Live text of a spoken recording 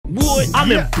What? I'm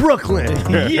in Brooklyn.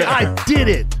 Yeah, I did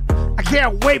it. I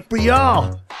can't wait for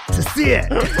y'all to see it.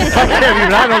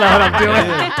 I don't know what I'm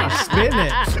doing. I'm spitting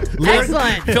it.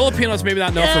 Excellent. Filipinos maybe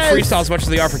not know for freestyle as much as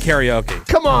they are for karaoke.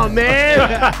 Come on, man.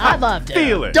 I loved it.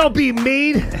 Feel it. Don't be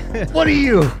mean. What are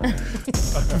you?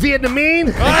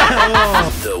 Vietnamese?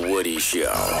 The Woody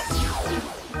Show.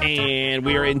 And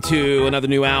we are into another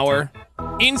new hour.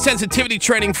 Insensitivity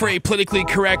training for a politically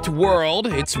correct world.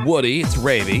 It's Woody. It's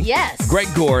Ravy. Yes. Greg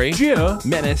Gorey. Yeah.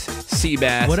 Menace.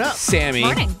 Seabass. What up? Sammy.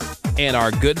 Morning. And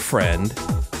our good friend,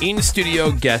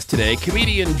 in-studio guest today,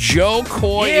 comedian Joe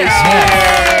Coy is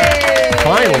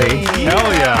Finally.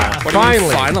 Hell yeah. here. What Finally. do you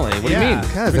mean, finally? What do you mean?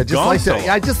 Because Been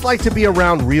I just like to be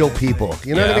around real people.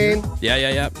 You know what I mean?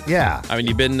 Yeah. Yeah. I mean,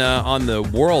 you've been on the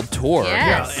world tour.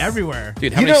 Yes. Yeah, everywhere.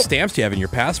 Dude, how many stamps do you have in your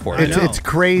passport? It's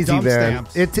crazy, Dump man.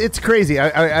 stamps. It's crazy.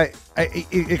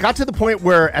 It got to the point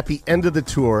where at the end of the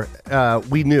tour,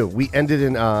 we knew we ended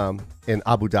in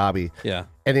Abu Dhabi. Yeah.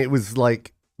 And it was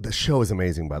like the show is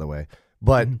amazing, by the way.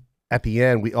 But at the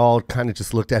end, we all kind of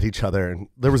just looked at each other, and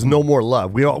there was no more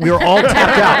love. We were all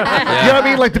tapped out. You know what I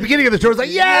mean? Like the beginning of the tour was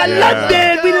like, "Yeah,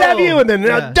 London, we love you," and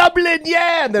then Dublin,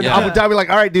 yeah, and then Abu Dhabi, like,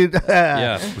 "All right, dude,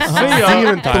 see you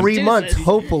in 3 months,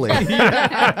 hopefully."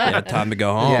 Yeah, time to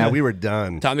go home. Yeah, we were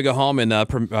done. Time to go home and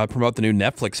promote the new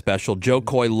Netflix special, Joe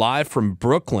Coy Live from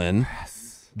Brooklyn.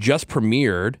 Just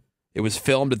premiered. It was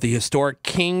filmed at the historic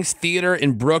King's Theater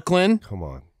in Brooklin. Come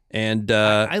on. And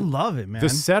I love it, man. The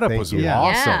setup was you.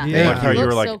 awesome. Yeah. Like how you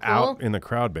were like Looks so cool. out in the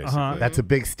crowd, basically. That's a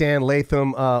big Stan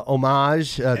Latham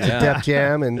homage to Def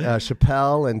Jam and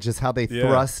Chappelle, and just how they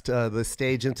thrust the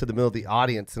stage into the middle of the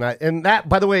audience. And that,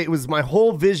 by the way, it was my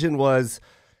whole vision was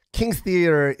King's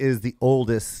Theater is the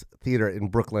oldest theater in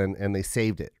Brooklyn, and they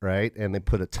saved it, right? And they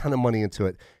put a ton of money into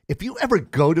it. If you ever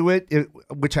go to it,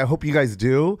 which I hope you guys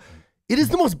do, it is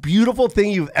the most beautiful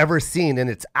thing you've ever seen, and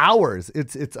it's ours.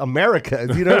 It's America.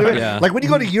 You know what I mean? Yeah. Like when you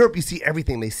go to Europe, you see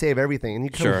everything. They save everything, and you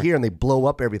come Sure. here and they blow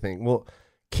up everything. Well,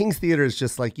 King's Theater is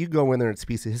just like you go in there and it's a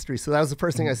piece of history. So that was the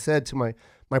first thing I said to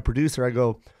my producer. I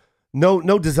go, no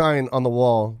design on the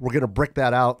wall. We're gonna brick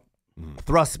that out.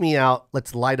 Thrust me out.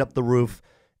 Let's light up the roof,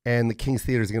 and the King's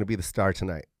Theater is gonna be the star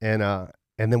tonight.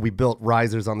 And then we built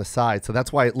risers on the side. So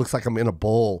that's why it looks like I'm in a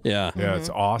bowl. yeah. Yeah, it's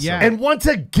awesome. Yeah. And once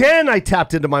again, I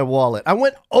tapped into my wallet. I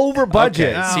went over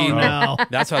budget. Okay, see, no.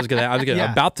 that's what I was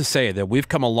Yeah. about to say, that we've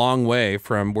come a long way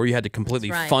from where you had to completely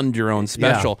That's right. fund your own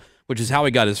special, which is how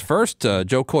he got his first,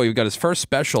 Joe Coy got his first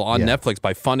special on Netflix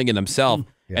by funding it himself,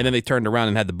 and then they turned around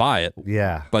and had to buy it.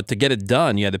 Yeah. But to get it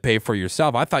done, you had to pay for it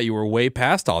yourself. I thought you were way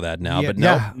past all that now, Yeah, but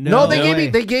no. Yeah. No They way.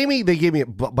 gave me.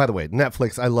 By the way,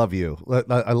 Netflix. I love you.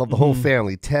 I love the whole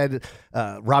family. Ted,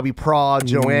 Robbie Praw,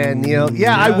 Joanne, Neil.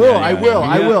 Yeah, I will. I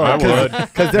would.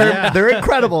 Because they're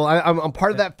incredible. I'm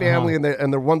part of that family, and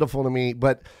they're wonderful to me.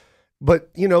 But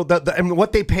you know, and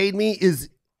what they paid me is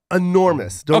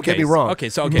enormous. Don't get me wrong.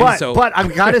 But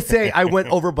I've got to say, I went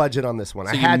over budget on this one.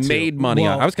 So I had you to. made money.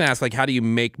 Well- I was going to ask, like, how do you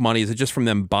make money? Is it just from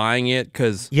them buying it?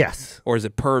 Yes. Or is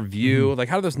it per view? Like,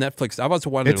 how do those Netflix? I was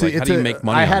wondering, how do you make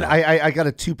money? I got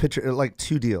a two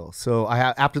deal. So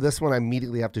after this one, I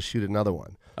immediately have to shoot another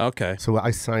one. Okay. So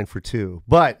I signed for 2,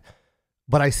 but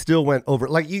I still went over.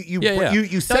 Like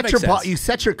you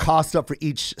set your cost up for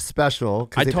each special.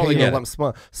 I totally get a lump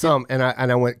sum, and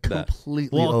I went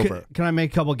completely over. Can I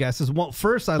make a couple guesses? Well,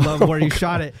 first, I love where you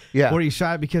shot it. Yeah. Where you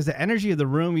shot it, because the energy of the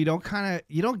room, you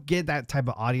don't get that type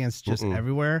of audience just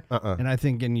everywhere. And I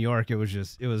think in New York, it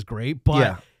was great. But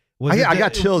Yeah. I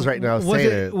got chills right now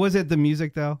saying it. Was it the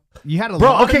music though? You had a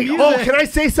Bro, lot okay. of music. Oh, can I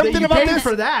say something you about paid this?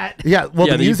 for that? Yeah, well,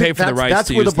 Yeah, the you music, pay for the rights that's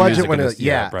to where the use the budget music went. in this-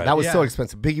 Yeah, right. that was so Yeah.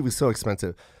 expensive. Biggie was so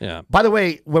expensive. Yeah. By the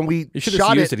way, when we You should have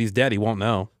shot used it, it. He's dead. He won't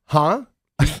know. huh?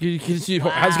 How's he going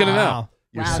to know?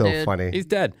 You're Wow, so dude. funny. He's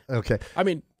dead. Okay. I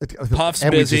mean, Puff's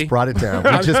and busy. we just brought it down.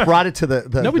 We just brought it to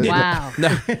the No, we didn't. Wow.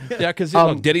 No. Yeah, because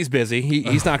look, Diddy's busy.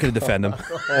 He's not going to defend him.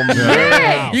 Oh,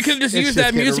 man. You could have just It's used just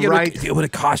that getting music. right. It would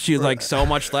have cost you like so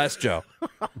much less, Joe.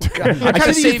 I I'm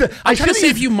trying to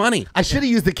save you money. I should have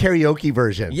used the karaoke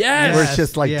version. Yes. Where it's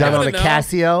just like done on a No.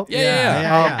 Casio.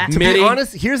 Yeah. To MIDI. be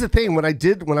honest, here's the thing. When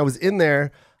I was in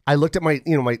there, I looked at my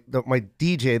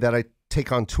DJ that I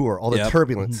take on tour, all the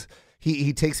turbulence.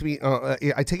 He takes me,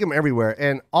 I take him everywhere.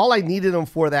 And all I needed him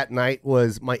for that night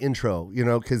was my intro,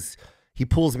 because he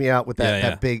pulls me out with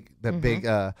that big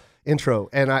intro.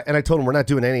 And I told him, we're not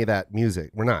doing any of that music.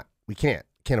 We're not. We can't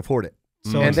afford it.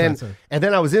 So and expensive.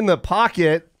 then I was in the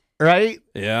pocket, right?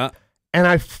 Yeah. And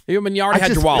I You already had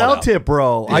just your wallet felt out. it,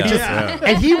 bro. I just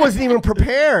and he wasn't even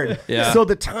prepared. Yeah. So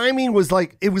the timing was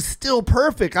like, it was still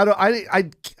perfect. I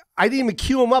didn't even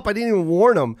cue him up. I didn't even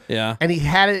warn him. Yeah. And he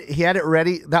had it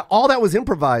ready. All that was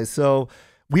improvised. So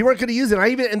we weren't going to use it.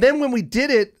 And then when we did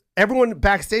it, everyone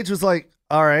backstage was like,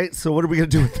 all right, so what are we going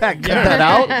to do with that? Cut that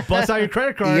out? Bust out your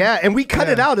credit card. Yeah, and we cut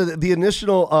it out. The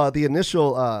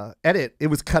initial edit, it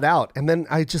was cut out. And then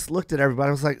I just looked at everybody.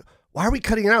 I was like, why are we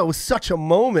cutting it out? It was such a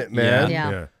moment, man.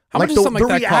 Yeah. How much does something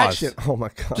like that reaction. cost? Oh my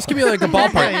god! Just give me like a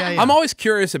ballpark. I'm always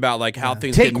curious about like how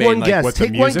things Take get made. one like, guess. what the Take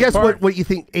one music guess part? what you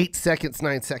think 8 seconds,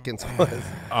 9 seconds was. See,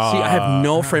 I have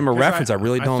no frame of reference. I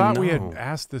really don't I thought know. we had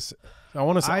asked this. I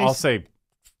want to say. I'll say.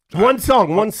 One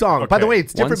song. By the Okay. way,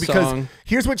 it's different because song,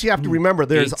 here's what you have to remember.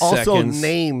 There's 8 also seconds.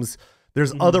 names.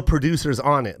 There's other producers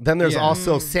on it. Then there's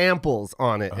also samples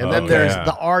on it. And then there's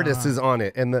the artist is on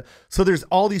it. And so there's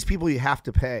all these people you have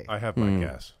to pay. I have my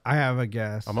guess. I have a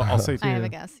guess. I'll say. I have a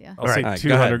guess, yeah. I'll say All right,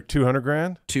 go ahead. 200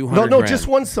 grand. 200 No, grand. just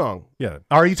one song. Yeah.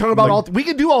 Are you talking about all? We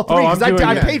can do all three I'm because doing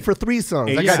I it. paid for 3 songs.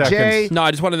 8 I got seconds. Jay. No,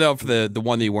 I just want to know for the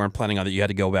one that you weren't planning on that you had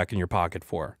to go back in your pocket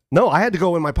for. No, I had to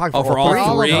go in my pocket Oh, for all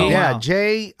three. three? Yeah, Wow.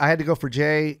 Jay. I had to go for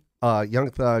Jay,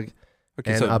 Young Thug,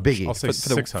 Okay, and so Biggie. I'll say for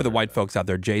the 600. white folks out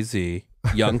there, Jay-Z,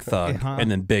 Young Thug, Uh-huh. and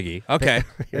then Biggie. Okay.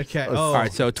 Okay. All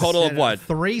right, so total of what?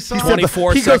 3 songs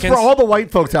 24 he goes seconds. for all the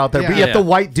white folks out there, but Yeah. yet the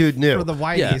white dude knew. for the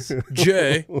Yeah. whiteys.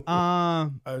 Jay.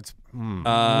 It's,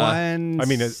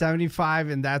 175,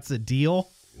 and that's a deal.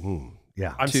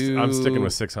 Yeah. I'm sticking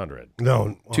with 600.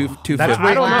 No. Two That's fifty. I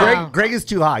don't know. Wow. Greg is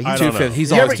too high. I He's don't Two know. fifty.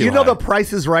 He's you always ever, too you know high. the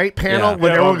Price is Right panel Yeah.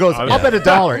 when Yeah, everyone goes, I'm- I'll bet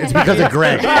 $1. It's because of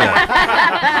Greg. It's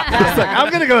like,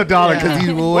 I'm gonna go $1 because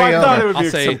he's Well, way I thought it over. would be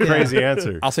I'll say- some crazy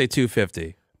answer. I'll say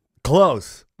 250.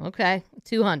 Close. Okay,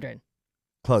 200.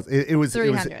 Close. It was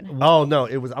 300. Oh no,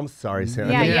 it was. I'm sorry, Sarah.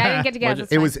 Yeah, I didn't get to guess.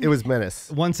 That's It fine. was Menace.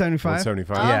 175.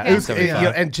 175. Yeah, okay. it was,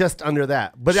 75. and just under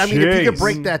that. But I mean, if you could Jeez.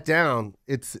 break that down,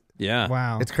 it's Yeah.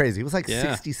 Wow. crazy. It was like Yeah.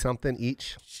 60 something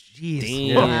each. Jeez.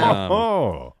 Damn.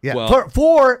 Oh. Yeah. Well-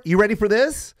 for you ready for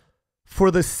this?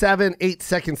 For the 7-8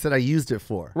 seconds that I used it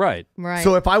for. Right. Right.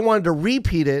 So if I wanted to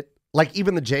repeat it, like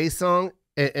even the Jay song,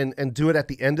 and do it at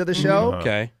the end of the show,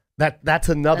 Okay. that's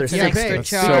another That's an 60. extra That's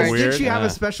charge. so Because weird. didn't you have Yeah. a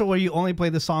special where you only play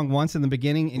the song once in the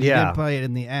beginning and you Yeah. didn't play it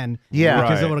in the end? Yeah.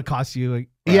 Because it Right. would have cost you.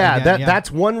 Yeah, again, that's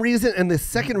one reason, and the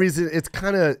second reason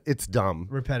it's dumb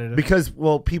repetitive. because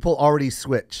people already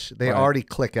switch, they Right. already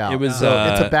click out. It was, so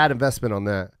it's a bad investment on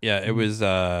that. Yeah, it was.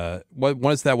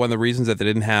 What is that? One of the reasons that they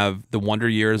didn't have the Wonder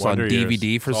Years Wonder on Years.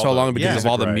 DVD for All so the long because of music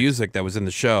all the rights. music that was in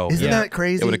the show. Isn't Yeah. that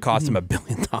crazy? It would have cost them $1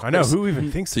 billion. I know. Who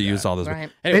even thinks to of use that? all those.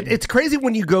 Right. Anyway, It's crazy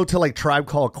when you go to like Tribe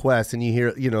Called Quest and you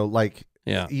hear, like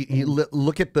yeah. you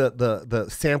look at the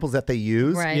samples that they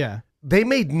use. Right. Yeah. They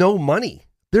made no money.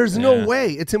 There's Yeah. no way.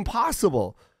 It's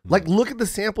impossible. Like, look at the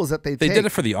samples that they They take. did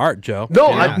it for the art, Joe. No,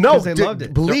 Yeah, no, 'cause they loved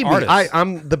it. believe They're me, artists.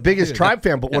 I'm the biggest Tribe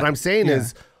fan. But what I'm saying Yeah.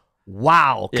 is,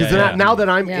 wow, because Yeah, yeah. now that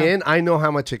I'm Yeah. in, I know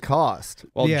how much it cost.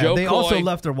 Well, yeah. Joe They Coy, also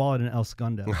left their wallet in El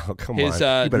Segundo. Oh, come his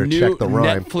on, you better new check the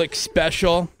rhyme. Netflix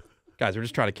special. Guys, we're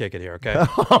just trying to kick it here, okay?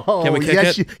 Oh, Can we kick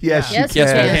yes, it? yes, Yes, you you can.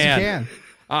 Yes, we can. can. You can.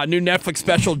 New Netflix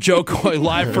special, Joe Coy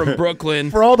live from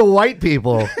Brooklyn. For all the white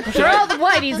people, For all the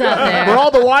whiteys out there. for all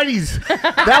the whiteys,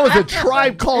 that was a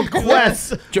Tribe Called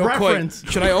Quest. Joe Coy, Reference.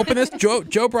 should I open this?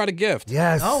 Joe brought a gift.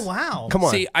 Yes. Oh, wow. Come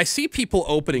on. See, I see people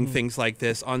opening things like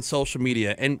this on social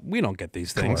media, and we don't get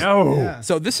these things. No. Yeah.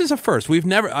 So this is a first. We've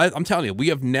never. I'm telling you, we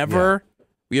have never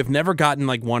gotten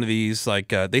like one of these. Like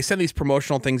they send these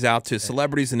promotional things out to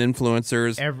celebrities and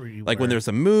influencers. Everywhere. Like when there's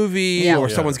a movie Yeah. or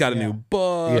Yeah. someone's got a new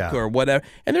book Yeah. or whatever.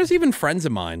 And there's even friends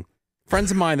of mine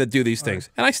that do these things,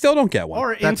 and I still don't get one.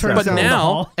 Or That's interns not- down But the now-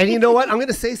 hall. And you know what? I'm going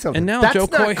to say something. And now that's Joe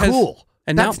not Coy has cool.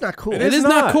 And That's now, not cool. It is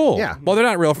not cool. Yeah. Well, they're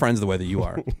not real friends the way that you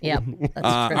are. Yep. That's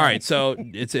All true. right, so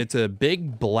it's a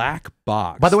big black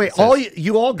box. By the way, It says-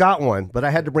 you all got one, but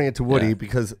I had to bring it to Woody Yeah.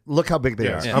 because look how big they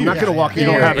Yeah. are. Yeah. I'm not going to walk in You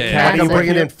don't here have a and caddy I'm with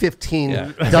bringing you? in 15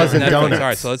 Yeah. dozen Netflix. donuts. All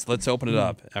right, so let's open it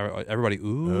up. Everybody,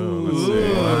 ooh. let's see.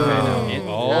 Okay,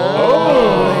 now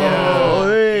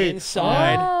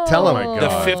inside Tell Oh him. my the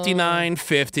God.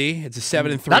 59.50. It's a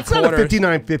 7 3/4. That's not a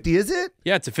 59.50, is it?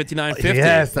 Yeah, it's a 59.50.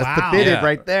 Yes, that's the Wow. fitted Yeah.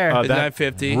 right there. That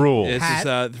 59.50. rules. This is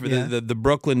Hat. for Yeah. the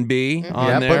Brooklyn B on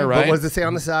yeah, there, but right? what does it say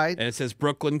on the side? And it says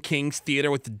Brooklyn Kings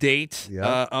Theater with the date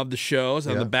Yeah. of the shows.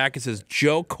 On Yeah. the back it says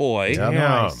Joe Coy. Yep.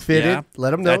 Damn. Fitted. Yeah.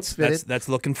 Let them know it's fitted. That's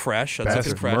looking fresh. That's Best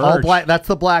looking fresh. merch. All black. That's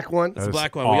the black one. It's a That's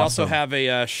black one. We also awesome. have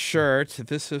a shirt.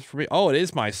 This is for me. Oh, it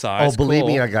is my size. Oh, believe Cool.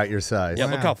 me, I got your size. Yeah,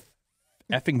 look Wow. how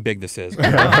effing big this is. So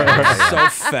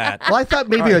fat. Well, I thought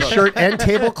maybe a shirt and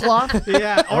tablecloth.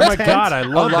 Yeah. Oh my God, I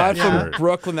love Live that from shirt.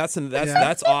 Brooklyn.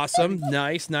 That's awesome.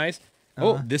 Nice.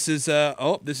 Oh, this is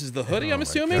the hoodie. I'm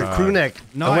assuming. Crew neck.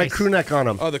 I went Nice. crew neck on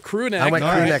them. Oh, the crew neck. I went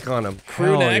All crew right. neck on them.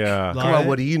 Crew Hell neck. yeah. Come on,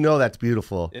 Woody. You know that's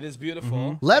beautiful. It is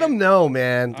beautiful. Let them know,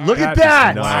 man. Look at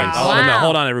That is that. nice.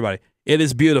 Hold on, everybody. It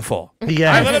is beautiful.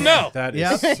 Yeah. I let him know. That is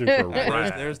Yeah. super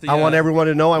rad. There's the, I want everyone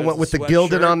to know I there's went the with the Gildan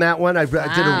sweatshirt. on that one. I did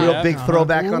a real big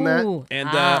throwback on that. Ooh. And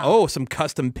Ah. some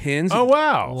custom pins. Oh,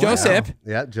 wow. Joseph.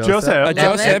 Yeah, Joseph. A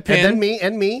Joseph pin. And then me,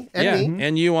 and me, and yeah, me.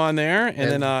 and you on there.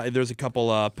 And then there's a couple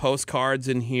postcards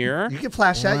in here. You can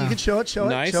flash that. You can show it, show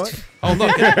Nice. it, show it. Oh,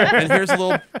 look. And here's a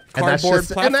little cardboard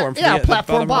just- and that- platform. yeah, for the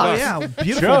platform bottom of the box. box. Yeah,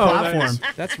 beautiful Joe, platform.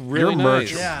 That's really Your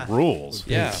merch nice. Yeah. rules.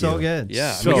 Yeah. So good.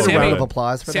 Yeah. So I mean, Get a round of good.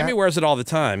 applause for Sammy that. wears it all the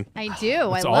time. I do.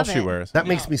 That's I all love she it. wears. That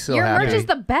makes me so Your happy. merch is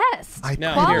the best.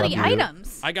 Now, Quality here.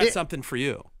 items. I got something for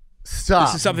you. Stop.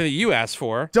 This is something that you asked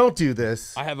for. Don't do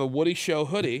this. I have a Woody Show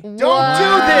hoodie. Don't do this.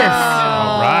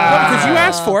 All right. Because you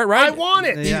asked for it, right? I want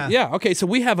it. Yeah. Yeah. Okay. So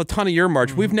we have a ton of your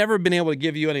merch. We've never been able to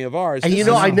give you any of ours. And you This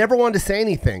know, is- I never wanted to say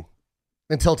anything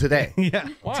until today. Yeah.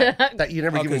 Why? That you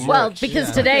never Oh, give me 'cause- merch. Well,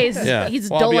 because today's Yeah. he's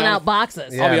Well, I'll be doling honest- out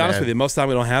boxes. Yeah. I'll be honest man. with you. Most of the time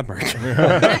we don't have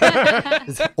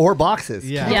merch. Or boxes.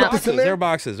 Yeah. Can you Yeah. put this in There there? are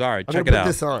boxes. All right. I'm Check gonna it put out.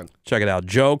 this on. Check it out.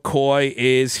 Joe Coy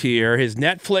is here. His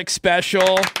Netflix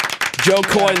special. Joe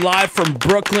Coy live from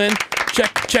Brooklyn.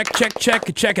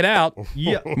 Check it out.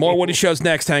 Yeah. More Woody Shows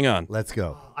next. Hang on. Let's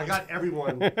go. I got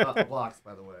everyone blocks,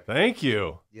 by the way. Thank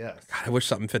you. Yes. I wish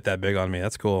something fit that big on me.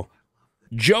 That's cool.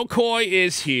 Joe Coy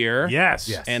is here. Yes.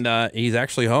 Yes. And he's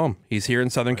actually home. He's here in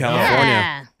Southern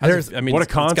California. Yeah. I mean, What a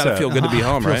it's got to concept. feel good to be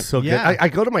home, Feels right? so good. Yeah. I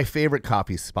go to my favorite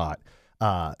coffee spot.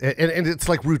 And it's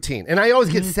like routine. And I always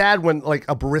get sad when like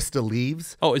a barista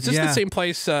leaves. Oh, is this the Yeah. same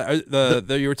place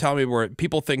the you were telling me where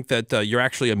people think that you're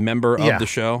actually a member of the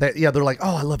show? They're like,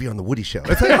 oh, I love you on the Woody Show.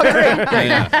 It's like, oh,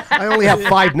 great. I only have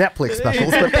 5 Netflix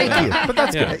specials, but thank you. But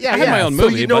that's Yeah. good. Yeah, I have my own so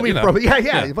movie, you know but, me you know. from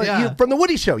but Yeah. You, from the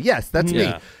Woody Show. Yes, that's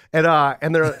Yeah. me.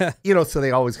 And they're so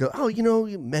they always go, oh,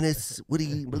 you Menace,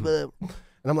 Woody, blah, blah.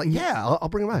 And I'm like, yeah, I'll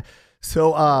bring them by.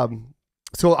 So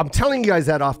I'm telling you guys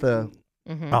that off the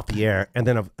air, and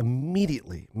then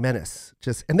immediately Menace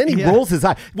and then he rolls his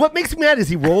eye. What makes me mad is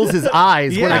he rolls his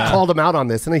eyes when I Yeah. called him out on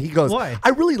this, and then he goes, Why? I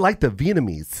really like the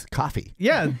Vietnamese coffee.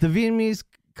 Yeah, the Vietnamese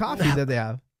coffee that they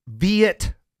have.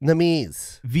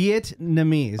 Vietnamese.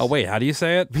 Vietnamese. Oh wait, how do you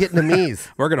say it? Vietnamese.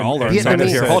 We're gonna all learn Vietnamese. something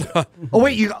here. Hold on. Oh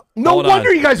wait, no Hold wonder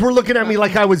on. you guys were looking at me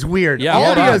like I was weird. Yeah, All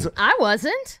hold of you on. guys. I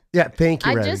wasn't. Yeah, thank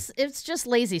you, Ren. It's just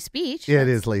lazy speech. Yeah, it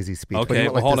is lazy speech. but Okay, you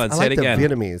know, well, hold on, I say like it the again.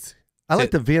 Vietnamese. I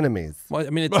like the Vietnamese. Well, I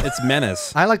mean, it's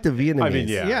Menace. I like the Vietnamese. I mean,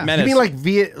 yeah. Yeah. Menace. You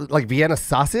mean like Vienna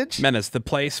sausage? Menace, the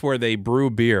place where they brew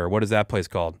beer. What is that place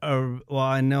called? Well,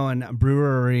 I know a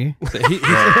brewery. He-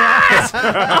 he's-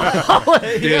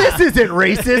 This isn't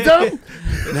racism.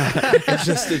 it's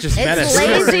just It's Menace.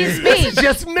 lazy speech. It's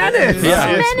just menace. Yeah.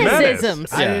 It's It's menace.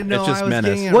 menacisms. I Yeah, didn't know it's just I was Menace.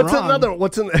 getting it What's wrong. another?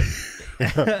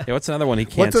 Yeah, what's another one he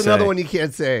can't What's another say? one you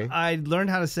can't say? I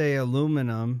learned how to say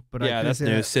aluminum, but I Yeah, couldn't that's say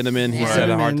new. that. Cinnamon, he said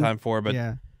a hard time for, but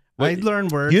yeah, I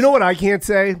learned words. You know what I can't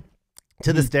say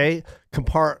to this day?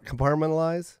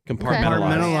 Compartmentalize.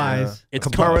 Compartmentalize. It's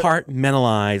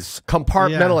compartmentalize.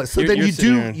 Compartmentalize. So You're- then you're you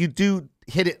sitting here- you do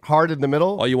hit it hard in the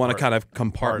middle. Oh, you want to kind of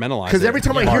compartmentalize Because it. every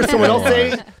time I hear someone else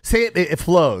say it, it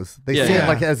flows. They Yeah, say yeah. it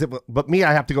like as if, but me,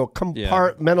 I have to go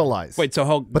compartmentalize. Wait,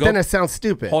 so But then it sounds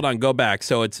stupid. hold on, go back.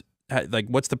 So it's like,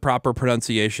 what's the proper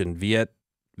pronunciation?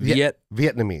 Vietnamese.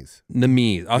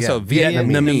 Vietnamese. Also, Yeah,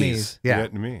 Vietnamese. Yeah.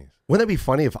 Vietnamese. Wouldn't that be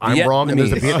funny if I'm wrong and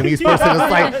there's a Vietnamese. Vietnamese person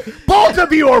that's like, both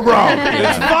of you are wrong.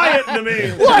 It's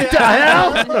Vietnamese. What the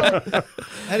hell?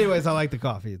 Anyways, I like the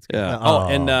coffee. It's good. Yeah. Oh,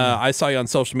 and I saw you on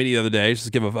social media the other day. Just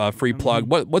give a free plug.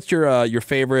 What's your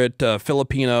favorite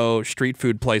Filipino street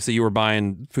food place that you were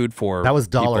buying food for? That was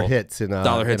Dollar people? Hits in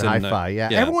Dollar Hits in, Hi-Fi. Yeah.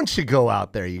 yeah. Everyone should go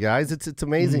out there, you guys. It's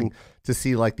amazing to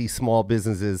see like these small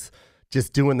businesses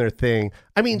just doing their thing.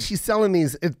 I mean, she's selling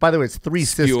these. By the way, it's 3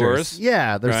 Skewers, sisters.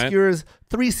 Yeah, they're right? skewers.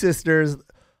 3 sisters.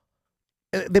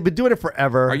 They've been doing it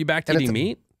forever. Are you back to and eating it's-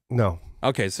 meat? No.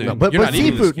 Okay, so No, but you're not eating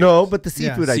the seafood. skewers. No, but the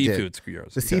seafood I did. Seafood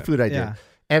skewers. The Okay. seafood I did. Yeah.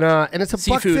 And it's a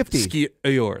Seafood $1.50.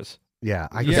 skewers. Yeah,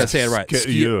 I You gotta say it right.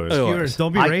 Skewers. Skewers,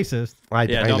 don't be racist. Yeah, I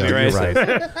don't know, be you're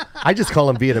racist. right. I just call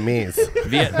them Vietnamese.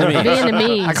 Vietnamese.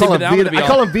 Vietnamese. I call but them I'm gonna be I all-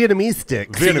 call them Vietnamese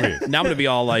sticks. Vietnamese. Now I'm gonna be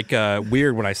all like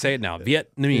weird when I say it now.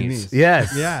 Vietnamese.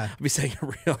 Yes. Yeah. I'll be saying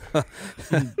it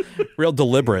real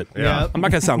deliberate. Yeah. I'm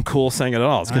not gonna sound cool saying it at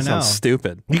all. It's gonna I sound know.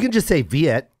 stupid. You can just say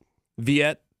Viet.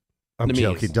 Vietnamese. I'm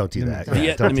joking. Don't do that.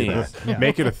 Yeah, don't do that. Vietnamese.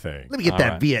 Make it a thing. Let me get All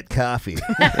that right. Viet coffee.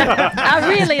 I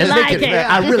really And like make it.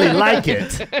 I really like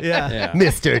it, Yeah. Yeah.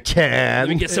 Mr. Let me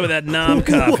Chan. get some of that Nam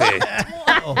coffee.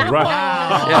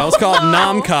 Right. Yeah, let's call it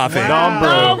Nam coffee. Nom,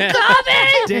 bro.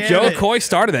 Damn Joe it. Coy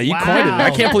started that. You coined it. I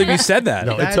can't believe you said that.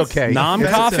 No, it's That's- okay. Nom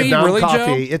It's- coffee? Nom Really, Joe?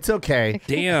 coffee. It's okay.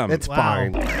 Damn. It's Wow.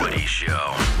 fine. Woody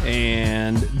Show.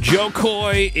 And Joe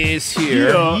Coy is here.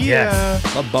 Yeah.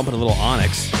 Yes. Love bumping a little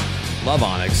Onyx. Love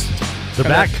Onyx.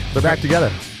 They're back. They're back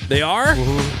together. They are?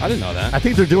 I didn't know that. I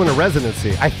think they're doing a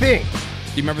residency. I think.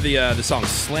 Do you remember the song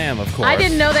Slam, of course? I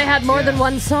didn't know they had more than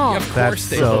one song. Of That's course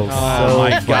they so, do. so Oh,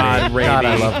 my funny. God, Ravy. God,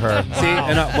 I love her. See,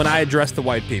 and when I addressed the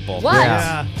white people, What?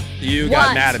 Yeah. you got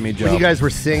What? mad at me, Joe. When you guys were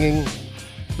singing,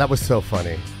 that was so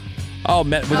funny. was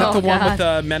that the one God.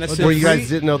 with Menace? Where you guys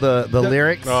didn't know the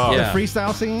lyrics? Oh. Yeah. The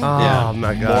freestyle singing? Oh, Yeah.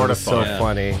 my God. It was so Mortified.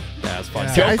 funny. Yeah, it's fun.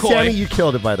 Yeah. Joe Hey, Coy. Sammy, you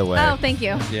killed it, by the way. Oh, thank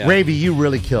you. Yeah. Ravy, you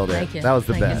really killed it. Thank you. That was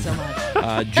the Thank best. you so much.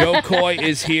 Joe Coy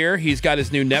is here. He's got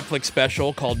his new Netflix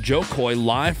special called Joe Coy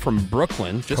Live from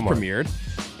Brooklyn, just Come on. premiered.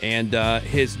 And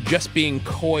his Just Being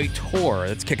Coy tour,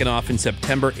 that's kicking off in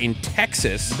September in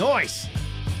Texas. Nice.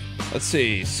 Let's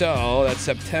see. So that's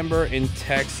September in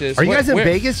Texas. Are you guys in Where-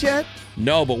 Vegas yet?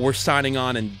 No, but we're signing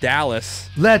on in Dallas.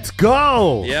 Let's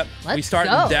go. Yep. We Let's start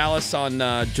go. in Dallas on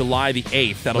July the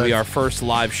 8th. That'll be our first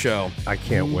live show I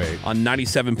can't wait. on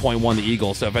 97.1 The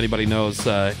Eagle. So if anybody knows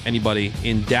anybody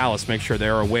in Dallas, make sure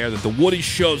they're aware that the Woody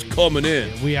Show's coming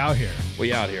in. We out here.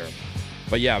 We out here.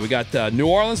 But yeah, we got New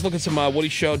Orleans. Look at some Woody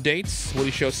Show dates.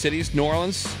 Woody Show cities. New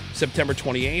Orleans, September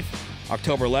 28th.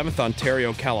 October 11th,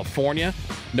 Ontario, California.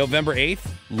 November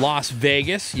 8th, Las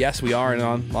Vegas. Yes, we are in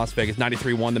on Las Vegas.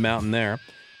 93.1 The Mountain there.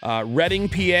 Reading,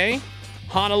 PA.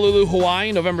 Honolulu,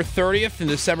 Hawaii, November 30th. And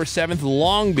December 7th,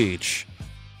 Long Beach.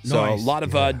 So Nice. a lot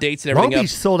of dates and Long everything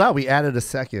Beach sold out. We added a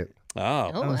second.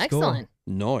 up. Oh, was cool. excellent.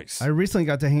 Nice. I recently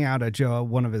got to hang out at Joe at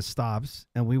one of his stops,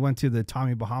 and we went to the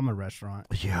Tommy Bahama restaurant.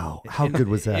 Yo, how good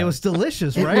was that? It was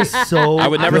delicious, It right? was so I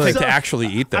would never good. think to actually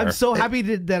eat there. I'm so happy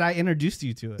that I introduced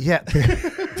you to it. Yeah.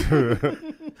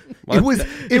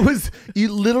 It was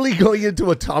you literally going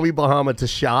into a Tommy Bahama to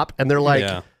shop, and they're like,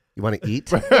 Yeah. "You want to eat?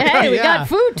 Hey, we Yeah. got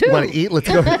food too. You want to eat? Let's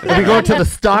go." And we go into the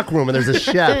stock room, and there's a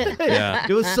chef. Yeah.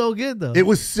 It was so good, though. It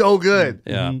was so good.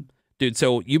 Yeah. Dude,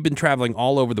 so you've been traveling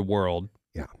all over the world.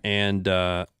 Yeah. And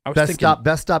I was Best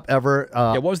thinking, stop ever.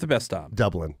 yeah, what was the best stop?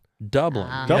 Dublin. Dublin.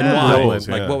 Dublin And why? rules,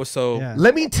 Like, yeah. what was so... Yeah.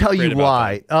 Let me tell Great you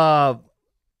about why.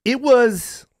 It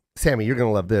was Sammy. You're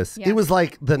gonna love this. Yeah. It was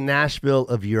like the Nashville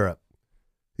of Europe.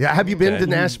 Yeah, have you been Okay. to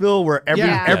Nashville where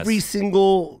Yeah. every Yes.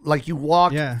 single like you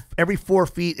walk every 4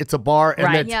 feet it's a bar and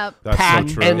Right. it's Yep. That's so packed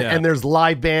true. and, Yeah. and there's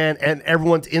live band and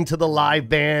everyone's into the live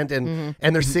band and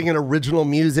they're singing original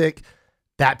music.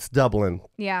 That's Dublin.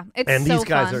 Yeah, it's And so these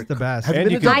guys fun. are the best. Have you And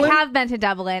been you to can- I Dublin? have been to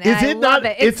Dublin. Is And I it not? love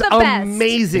it. It's the best.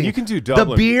 amazing. And you can do The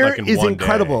Dublin beer like in is one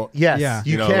incredible. day. Yes, Yeah.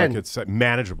 you know, can. like it's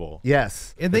manageable.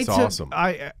 Yes. And they It's took, awesome.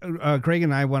 Greg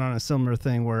and I went on a similar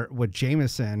thing where with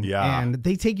Jameson. Yeah. And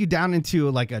they take you down into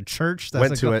like a church that's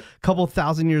Went like to a it. couple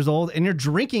thousand years old, and you're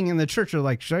drinking in the church. You're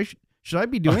like, should I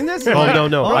be doing this? Oh,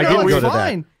 no, I didn't it's go to that.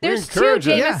 fine. There's two encourage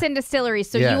it. Jameson distilleries.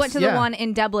 So Yes. you went to the Yeah. one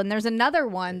in Dublin. There's another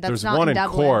one that's There's not one in in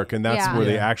Dublin. Cork, and that's Yeah. where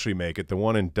they Yeah. actually make it. The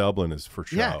one in Dublin is for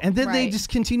show. Yeah, and then they Right. just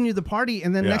continue the party,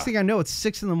 and then next Yeah. thing I know, it's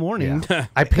 6 a.m.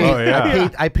 I paid Oh, yeah.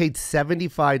 I paid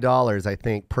 $75, I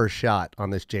think, per shot on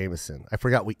this Jameson. I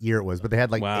forgot what year it was, but they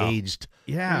had like Wow. aged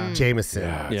Yeah. Jameson.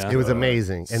 it's It was good.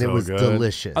 amazing and it So was good.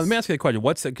 delicious. Let me ask you a question.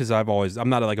 What's it? Because I'm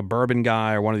not like a bourbon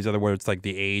guy or one of these other where it's like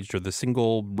the aged or the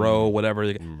single row, whatever.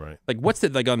 Right. Like, what's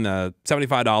it like on the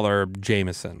 $75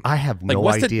 Jameson? I have Like, no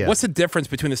what's idea. what's the difference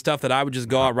between the stuff that I would just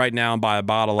go out right now and buy a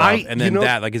bottle of, I- and you then know-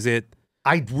 that? Like, is it?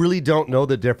 I really don't know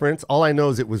the difference. All I know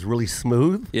is it was really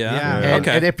smooth. Yeah. Yeah. And,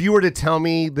 Okay. and if you were to tell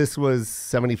me this was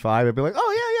 75, I'd be like,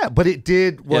 oh yeah. But it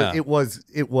did. Yeah. It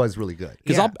was really good.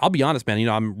 Because Yeah. I'll be honest, man. You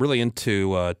know, I'm really into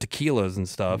tequilas and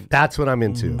stuff. That's what I'm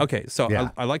into. Okay, so Yeah.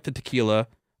 I like the tequila.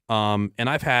 And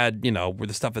I've had, where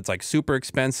the stuff that's like super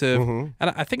expensive. Mhm.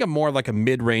 And I think I'm more like a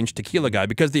mid-range tequila guy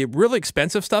because the really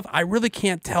expensive stuff, I really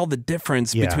can't tell the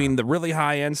difference Yeah. between the really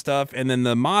high-end stuff and then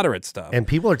the moderate stuff. And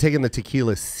people are taking the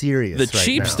tequila serious. The right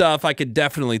cheap now. stuff, I could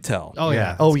definitely tell. Oh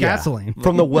yeah. Oh It's yeah. gasoline.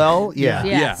 From the well. Yeah.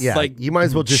 Yes. Yeah. Like, you might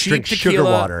as well just cheap drink sugar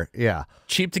tequila- water. Yeah.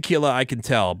 Cheap tequila, I can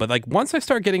tell. But like once I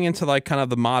start getting into like kind of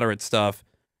the moderate stuff,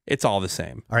 it's all the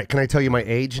same. All right. Can I tell you my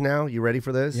age now? You ready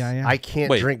for this? Yeah, yeah. I can't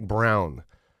Wait. drink brown.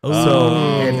 Oh, So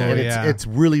okay, and yeah. it's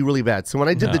really really bad. So when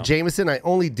I did the No. Jameson, I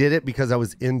only did it because I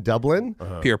was in Dublin.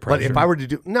 Peer pressure. But if I were to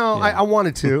do I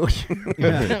wanted to.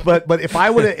 but if I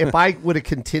would have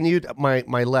continued, my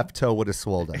left toe would have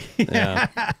swelled up. yeah.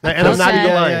 And I'm not even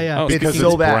Yeah, lying. yeah, yeah. Oh, It's because so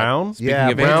it's bad. brown? Yeah,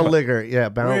 Speaking of brown age, liquor. Yeah,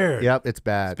 brown. Weird. Yep, it's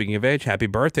bad. Speaking of age, happy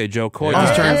birthday, Joe Coy. Oh.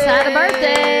 Just turned Just had a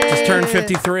birthday. just turned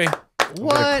 53.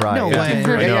 What? cry. No Yeah. way. I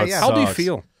know, Yeah, it yeah. How do you sucks.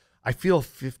 feel? I feel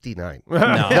 59. No. No.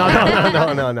 I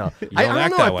don't don't know. act I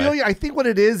that feel way. you. I think what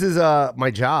it is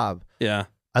my job. Yeah.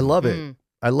 I love it. Mm.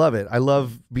 I love it. I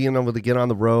love being able to get on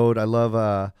the road. I love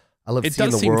It seeing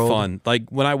does the seem world. fun. Like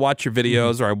when I watch your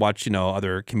videos or I watch,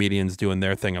 other comedians doing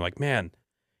their thing, I'm like, man,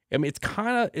 I mean, it's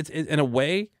kind of, it's in a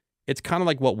way, it's kind of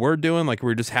like what we're doing, like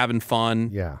we're just having fun.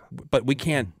 Yeah. But we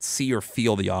can't see or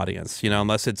feel the audience,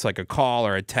 unless it's like a call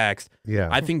or a text. Yeah.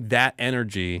 I think that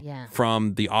energy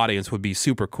from the audience would be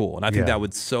super cool. And I think that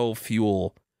would so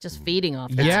fuel. Just feeding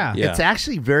off that. Yeah. It's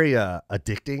actually very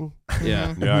addicting.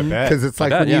 Yeah. Yeah, I bet. Because it's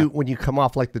like when you come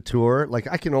off like the tour, like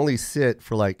I can only sit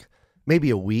for like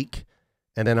maybe a week.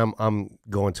 And then I'm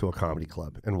going to a comedy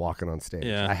club and walking on stage.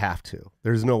 Yeah. I have to.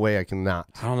 There's no way I can not.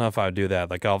 I don't know if I would do that.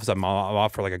 Like all of a sudden I'm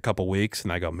off for like a couple weeks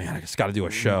and I go, man, I just got to do a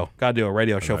show. Got to do a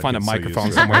radio show. Find a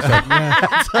microphone somewhere. So,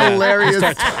 That's hilarious.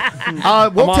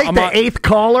 We'll take the 8th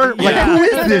caller. Like, who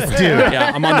is this dude?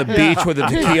 Yeah, I'm on the beach with a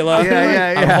tequila.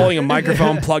 I'm holding a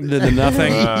microphone plugged into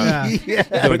nothing.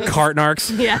 Doing cart narcs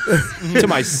to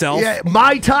myself. Yeah,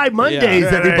 My Time Mondays,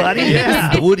 everybody. Yeah.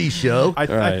 This is the Woody Show.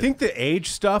 I think the age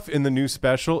stuff in the new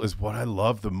special is what I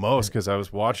love the most because I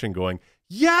was watching going,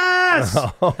 yes,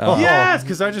 yes,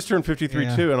 because I just turned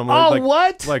 53 too, and I'm like,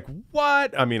 what? Like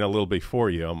what? I mean, a little before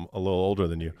you. I'm a little older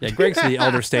than you. Yeah, Greg's the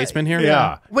elder statesman here.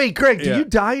 Yeah. Wait, Greg, did you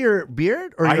dye your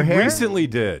beard or your hair? I recently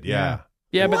did. Yeah.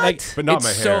 Yeah, but not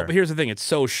my hair. But here's the thing: it's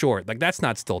so short. Like that's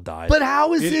not still dyed. But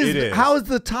how is It is. How is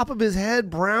the top of his head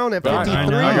brown at But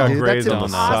 53? I got Dude? grays That's on the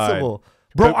side. impossible.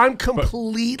 Bro, But- I'm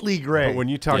completely gray. But when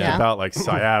you talk about like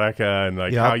sciatica and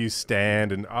like how you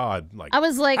stand and like I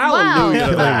was like, hallelujah to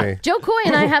Killing wow. me. Joe Coy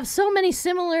and I have so many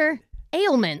similar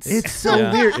ailments. It's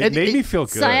so weird. it made me feel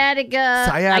good. Sciatica.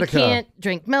 Sciatica. I can't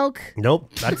drink milk.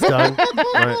 Nope, that's done.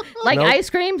 Right. Like Nope. ice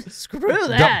cream? Screw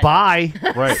that. Bye.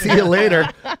 Right. See you later.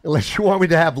 Unless you want me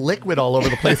to have liquid all over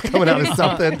the place coming out of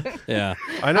something. Yeah,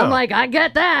 I know. I'm like, I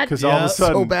get that. Because all of a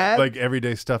sudden, so bad. like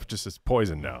everyday stuff just is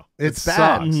poison now. It's It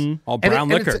bad. sucks. all And brown it- and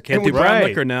liquor. it's- Can't and do we- brown Right.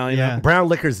 liquor now. Yeah. Brown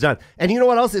liquor's done. And you know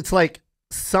what else? It's like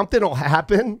something will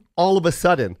happen all of a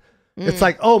sudden. It's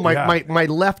like, oh, my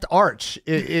left arch.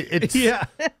 It's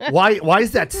Why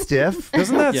is that stiff?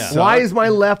 Doesn't that Yeah. suck? Why is my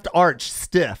left arch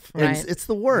stiff? Right. It's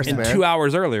the worst, And man. 2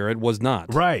 hours earlier, it was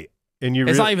not. Right. And you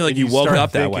It's not even like and you woke start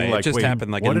up that thinking, way. like, It just wait,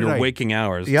 happened like what in did your I waking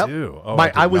hours. Yep. do?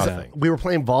 Oh, We were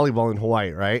playing volleyball in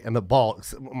Hawaii, right? And the ball,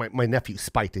 my nephew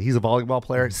spiked it. He's a volleyball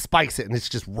player. Spikes it, and it's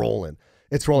just rolling.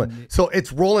 It's rolling. So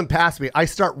it's rolling past me. I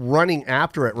start running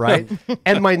after it, right?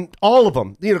 And all of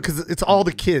them, because it's all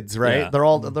the kids, right? Yeah. They're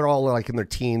all like in their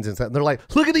teens and stuff. They're like,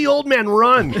 look at the old man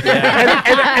run. and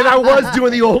I was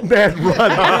doing the old man run.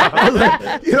 I was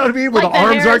like, you know what I mean? Where Like the the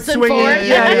arms aren't Harrison swinging. Ford?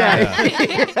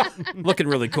 Yeah. Looking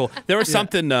really cool. There was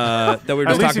something that we were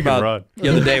just least talking you can about run. the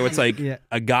other day. Where it's like Yeah.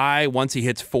 a guy once he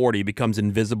hits 40 becomes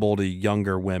invisible to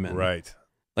younger women. Right.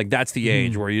 Like that's the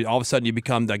age where you all of a sudden you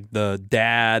become like the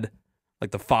dad, like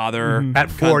the father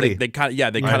At 40. They kind of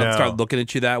I know. start looking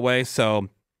at you that way. So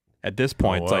at this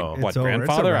point, it's whoa. like what It's over. It's a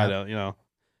grandfather? I wrap. don't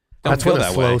don't That's feel when a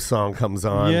that slow way. song comes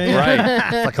on. Yeah, yeah.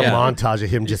 Right. It's like a Yeah. montage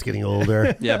of him just getting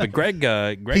older. Yeah, but Greg's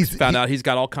He's- found out he's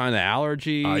got all kind of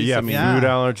allergies. Yeah, I mean, food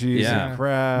allergies Yeah. and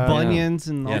crap. Bunions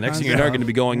and all yeah. Next kinds thing you of know, you're stuff. going to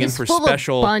be going in He's for full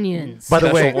special of bunions. By the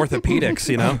special way-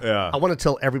 orthopedics. Yeah. I want to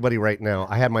tell everybody right now,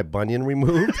 I had my bunion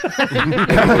removed.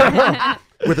 I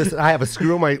have a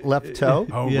screw on my left toe.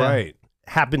 Oh, Yeah. right.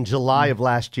 Happened July of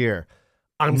last year.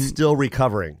 I'm still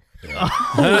recovering. What?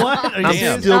 Are you I'm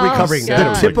serious? still Oh, recovering. The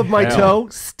God. tip of my Hell. toe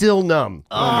still numb.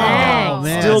 Oh,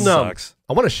 man. Still That numb. sucks.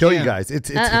 I want to show you Yeah. guys. It's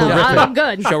I'm horrific.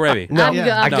 good. Show Ravi. No, I'm good.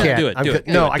 I No, can't. do it, I'm do good. it,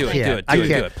 No, do I it, do it, can't. do it, I do it,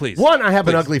 can't. do it, please. One, I have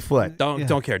an Please. ugly foot.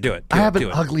 Don't care. Do it. I have do an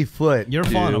it. ugly foot. You're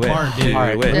falling Do it. apart, dude. Do All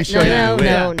right, let it. me show you. No,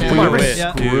 no, Do no. it.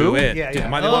 Yeah. Do it. Yeah, Do it. yeah.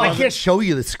 Mind Well, I the- can't show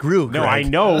you the screw. No, Greg. I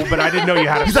know, but I didn't know you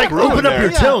had a He's like, screw open in up there.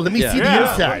 your toe. Let me see the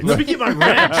Yeah. inside. Let me get my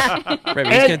wrench. Ravi,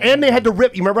 he's gonna- And they had to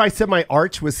rip. You remember I said my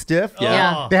arch was stiff?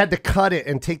 Yeah. They had to cut it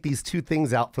and take these two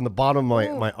things out from the bottom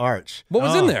of my arch. What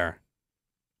was in there?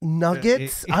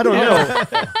 Nuggets? I don't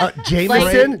know.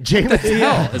 Jameson? Jameson?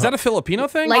 Hell, is that a Filipino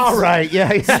thing? Like- All right, yeah.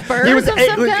 Spurs It was, of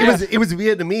some kind? it was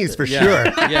Vietnamese for Yeah. sure.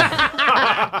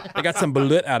 Yeah. They got some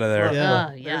balut out of there.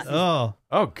 Yeah. Yeah. Oh.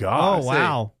 Oh, God. Oh,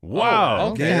 wow. Wow.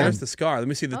 Okay, man. there's the scar. Let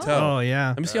me see the toe. Oh, yeah.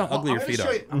 Let me see how ugly your feet are.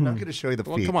 I'm not going to show you the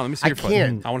Well, feet. come on, let me see I your foot.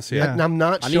 can't. I want to see Yeah. it. I'm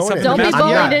not I need showing something it. to Don't be I'm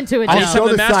bullied not. into it, I need I'll John. show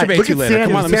something the to side. masturbate Look to at later. Sammy.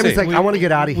 Come on, let me Sammy's see. like, I want to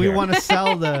get out of We here. want to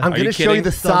sell the. I'm going you to show you kidding?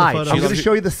 the Sell the side. photos. I'm going to She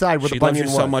show you the side where She the loves bunion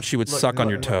you was. so much she would suck on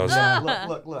your toes.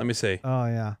 Look. Let me see. Oh,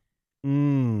 yeah.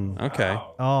 Mm. Okay.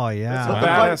 Oh, yeah. That's a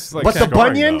badass, like, But the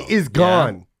scarring, bunion though. is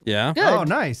gone. Yeah. Good. Oh,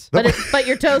 nice. But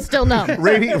your toe's still numb.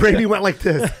 Raby went like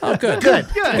this. Oh, good. Good.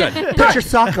 Put your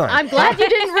sock on. I'm glad you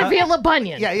didn't reveal a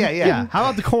bunion. Yeah. Yeah. How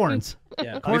about the corns?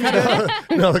 Yeah.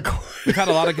 No, We've had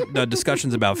a lot of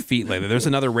discussions about feet lately. There's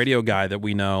another radio guy that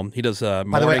we know. He does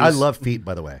mornings. by the way, I love feet,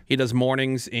 by the way. He does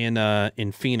mornings in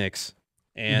Phoenix,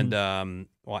 and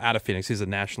well, out of Phoenix. He's a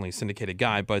nationally syndicated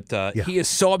guy, but he is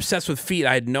so obsessed with feet.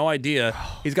 I had no idea.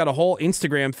 He's got a whole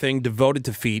Instagram thing devoted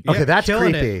to feet. Okay, that's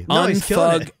killing creepy. it. No, he's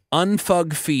killing it.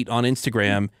 Unfug feet on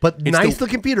Instagram. But It's nice the-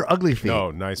 looking feet or ugly feet?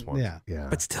 No, nice one. Yeah. Yeah.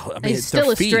 But still, I mean, He's they're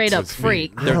still a feet. straight up It's feet.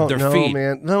 freak. I They're don't know, feet.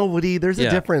 man. No, Woody, there's a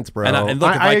Yeah. difference, bro. And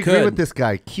look, if I agree could- with this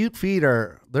guy. Cute feet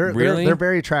they're Really? they're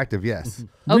very attractive. Yes.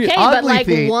 Okay, but Ugly like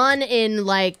feet. one in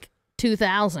like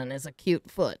 2000 is a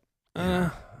cute foot.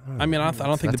 I mean, I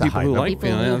don't think That's the a people high who number. like People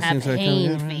feet. who that have seems like-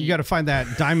 Hain You feet. got to find that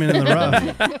diamond in the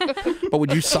rough. But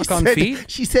would you suck on Said- feet?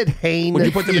 She said Hain. Would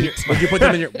you put them in your? Would you put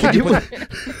them in your? Would you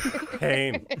put,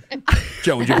 Pain.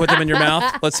 Joe, would you put them in your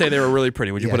mouth? Let's say they were really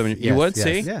pretty. Would you put them in? You would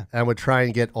see? Yeah. I would try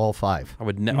and get all 5. I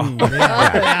would. Ne-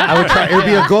 I would try. It would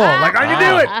be a goal. Like I can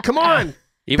do it. Come on.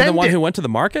 Even the Bend one it. who went to the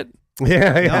market.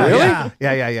 Yeah. Yeah. Really?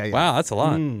 Yeah. Wow, that's a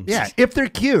lot. Yeah. If they're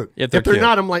cute. If they're cute.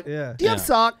 not, I'm like, Yeah. do you have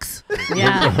socks?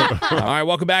 Yeah. All right,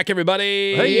 welcome back,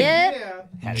 everybody. Yeah.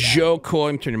 Joe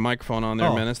Coy, turn your microphone on there,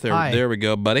 Oh, Menace. hi. There we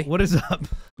go, buddy. What is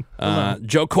up?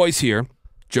 Joe Coy's here.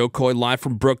 Joe Coy live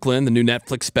from Brooklyn, the new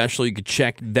Netflix special. You could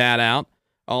check that out.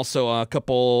 Also, a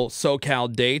couple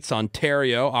SoCal dates.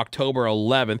 Ontario, October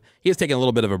 11th. He is taking a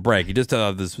little bit of a break. He just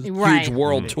this Right. huge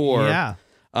world tour. Yeah.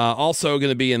 Also going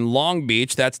to be in Long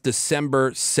Beach. That's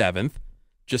December 7th.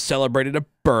 Just celebrated a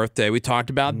birthday. We talked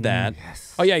about that.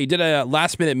 Yes. Oh, yeah, you did a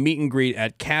last-minute meet and greet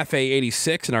at Cafe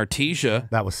 86 in Artesia.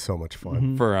 That was so much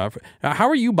fun. How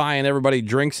are you buying everybody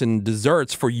drinks and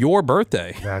desserts for your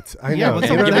birthday? That's I Yeah, know. what's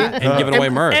You up know with what I that? mean? And giving away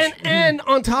merch. And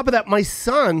on top of that, my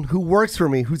son who works for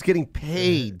me, who's getting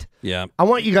paid. Yeah. I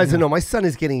want you guys to know my son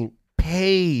is getting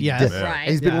paid. Yes. Right.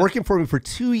 He's been Yeah. working for me for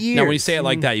 2 years. Now, when you say it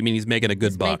like that, you mean he's making a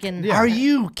good buck. Making, Are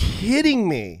you kidding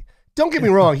me? Don't get me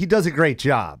wrong. He does a great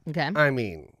job. Okay. I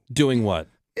mean, Doing what?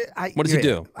 What does he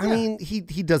do? I mean, he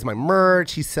does my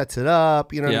merch. He sets it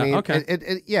up. You know what I Yeah, mean?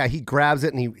 okay. Yeah, he grabs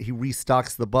it and he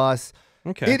restocks the bus.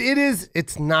 Okay.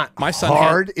 It's not My son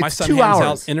hard. my It's son 2 hands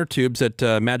hours. out inner tubes at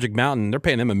Magic Mountain. They're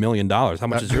paying him $1 million. How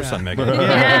much is your son making?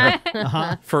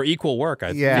 For equal work, I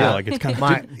Yeah. feel like it's kind of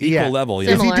My- equal yeah. level. You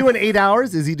Is know? he Similar. doing 8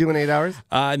 hours? Is he doing 8 hours?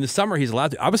 In the summer, he's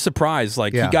allowed to. I was surprised.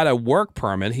 Like Yeah. he got a work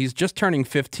permit. He's just turning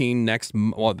 15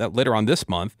 later on this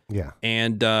month. Yeah.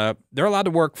 And they're allowed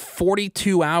to work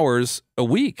 42 hours a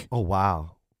week. Oh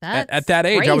wow. At that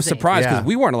age, I was crazy. surprised because Yeah.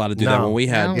 we weren't allowed to do that No. when we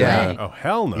had No Yeah. way. Oh,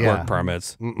 hell no. Yeah. work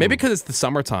permits. Maybe because it's the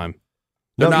summertime.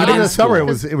 No, They're not even in in the summer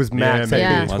school. it was max. maybe. I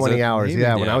think Was 20 it? hours. Maybe.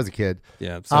 Yeah, when Yeah. I was a kid.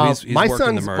 Yeah, so he's my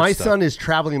working the merch my stuff. son is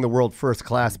traveling the world first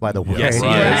class, by the way. Yes, he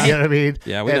is. You know what I mean?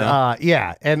 Yeah, we and, know.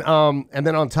 yeah, and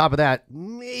then on top of that,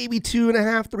 maybe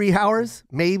 2.5, 3 hours,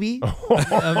 maybe, Of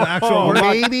actual work.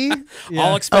 maybe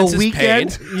All a expenses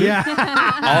weekend. paid.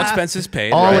 Yeah. All expenses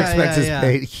paid. All right? expenses yeah.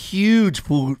 paid. Huge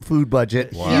food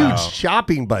budget. Wow. Huge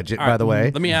shopping budget, All by right, the way.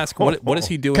 Let me ask, what is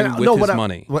he doing Can I- with no, his what I-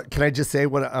 money? What can I just say?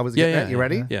 What I was Yeah, getting yeah, at? You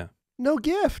ready? Yeah. No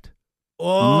gift.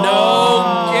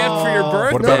 No gift for your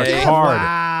birthday. What about a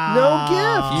card? No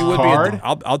gift. You would Card? be.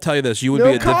 I'll tell you this. You would No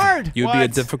be a card. you would be a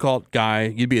What? difficult guy.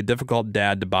 You'd be a difficult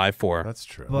dad to buy for. That's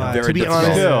true. But- Very To be difficult.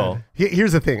 honest, Still.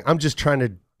 here's the thing. I'm just trying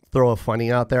to throw a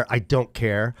funny out there. I don't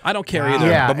care. I don't care Wow. either.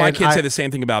 Yeah, but my and kids I- say the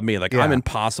same thing about me. Like Yeah. I'm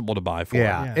impossible to buy for.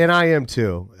 Yeah, Yeah. and I am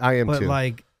too. I am But too.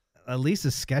 like, at least a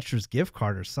Skechers gift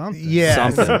card or something. Yeah,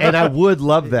 something. and I would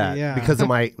love that Yeah. because of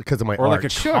my Or like a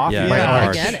art. coffee. Yeah. My Yeah, art.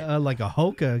 I get it. like a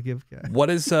Hoka gift card. What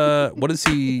is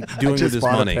he doing with Just his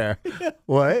bought a money? pair.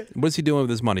 What? What is he doing with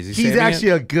his money? Is he He's saving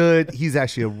actually it? he's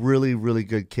actually a really, really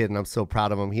good kid, and I'm so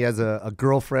proud of him. He has a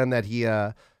girlfriend that he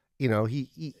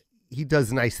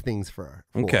does nice things for.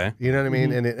 Okay. You know what I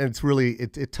mean? And it's really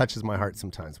it touches my heart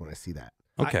sometimes when I see that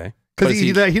Okay. But because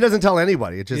is he doesn't tell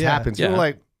anybody. It just Yeah. happens. Yeah. We're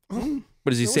like,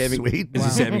 But is he So saving? sweet. Is he Wow.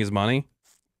 saving his money?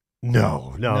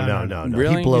 no.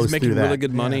 Really? He blows He's making through that. really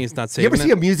good money. He's not You saving ever see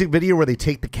it. a music video where they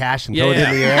take the cash and throw it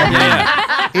Yeah. in the air? Yeah.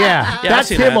 Yeah, I've that's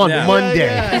seen him that, on yeah. Monday.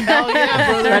 Hell yeah,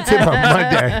 brother. That's him on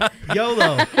Monday.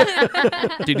 YOLO.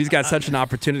 Dude, he's got such an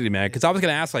opportunity, man. Because I was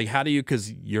going to ask, like, how do you,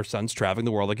 because your son's traveling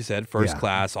the world, like you said, first Yeah.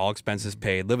 class, all expenses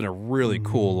paid, living a really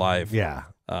cool life. Yeah.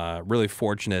 Really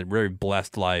fortunate, very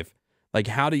blessed life. Like,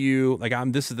 how do you, like,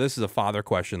 this is a father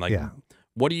question. Like, Yeah.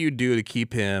 what do you do to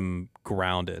keep him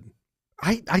grounded?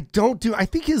 I don't do. I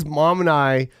think his mom and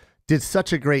I did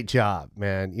such a great job,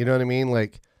 man. You know what I mean?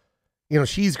 Like,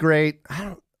 she's great.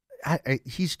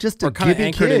 He's just a Or kind of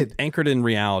giving kid. anchored in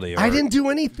reality. I or- didn't do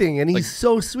anything, and he's like-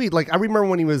 so sweet. Like I remember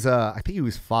when he was, I think he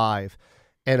was 5,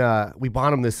 and we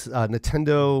bought him this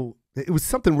Nintendo. It was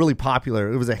something really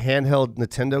popular. It was a handheld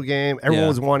Nintendo game. Everyone Yeah.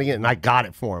 was wanting it, and I got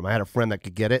it for him. I had a friend that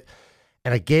could get it,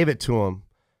 and I gave it to him,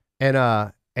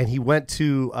 and he went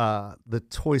to the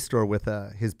toy store with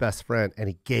his best friend, and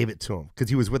he gave it to him because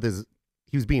he was with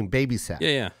he was being babysat.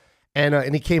 Yeah.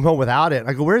 And he came home without it.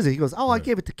 I go, where is it? He goes, oh, I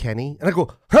gave it to Kenny. And I go,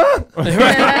 huh?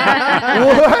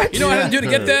 What? You know what I had to do to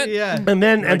get that? Yeah. And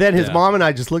then his mom and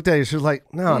I just looked at it. She was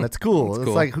like, no, that's cool. It's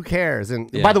cool. like, who cares? And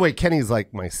by the way, Kenny's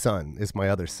like my son, is my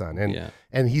other son.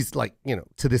 And he's like,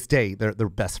 to this day, they're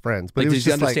best friends. But Like, it was does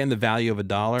he just understand the value of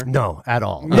 $1? no, at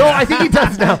all. No, I think he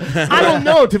does now. I don't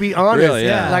know, to be honest. Really,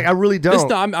 yeah. Like, I really don't.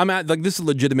 I'm at, like, this is a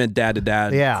legitimate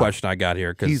dad-to-dad question I got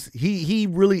here. He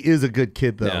really is a good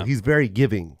kid, though. Yeah. He's very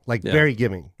giving, very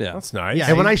giving. Yeah. That's nice. Yeah.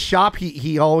 And when I shop,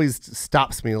 he always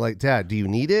stops me like, Dad, do you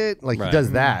need it? Like, he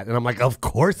does that. And I'm like, of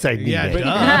course I need it.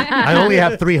 I only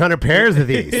have 300 pairs of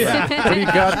these. But he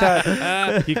got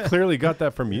that. He clearly got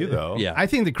that from you, though. Yeah. I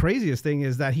think the craziest thing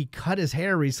is that he cut his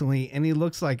hair recently and he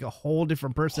looks like a whole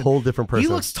different person. He He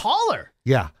looks taller.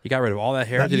 Yeah. He got rid of all that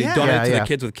hair. Did he Yeah. donate it to Yeah. the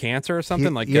kids with cancer or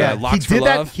something? Like he Locks did for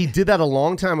that. Love? He did that a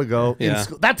long time ago in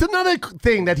school. That's another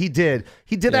thing that he did.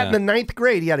 He did that in the 9th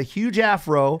grade. He had a huge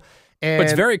afro. And But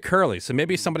it's very curly, so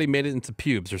maybe somebody made it into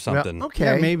pubes or something. Okay,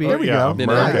 Yeah, maybe. There we go. You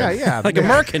know? Yeah. Like a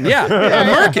merkin, yeah. A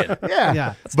merkin. Yeah.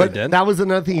 Yeah. That's what But he did. that was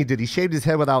another thing he did. He shaved his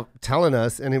head without telling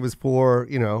us, and it was for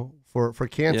for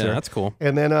cancer. Yeah, that's cool.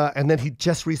 And then he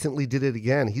just recently did it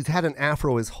again. He's had an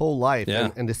afro his whole life, Yeah.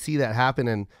 and to see that happen,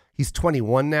 and he's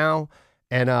 21 now,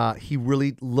 and he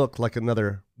really looked like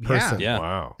another person. Yeah.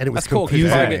 Wow. And it was That's cool. 'Cause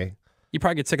confusing. you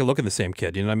probably get sick of looking at the same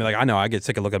kid. You know what I mean? Like, I know I get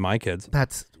sick of looking at my kids.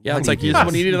 That's Yeah, why it's do like do you just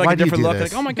this? when you need like Why a do you different do look.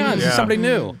 this? Like, oh my god, this is somebody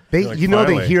new. They, Like, they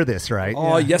finally. hear this, right?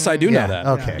 Oh yes, I do know that.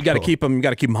 Okay, You got to cool. keep them. You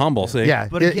got to keep them humble. See? Yeah,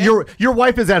 But again- your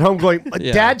wife is at home going,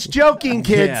 Yeah. Dad's joking,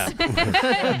 kids.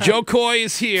 Yeah. Joe Coy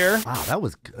is here. Wow, that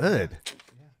was good.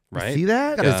 Right? See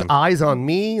that? Got Yeah. his eyes on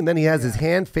me, and then he has his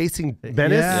hand facing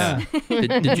Venice. Yeah.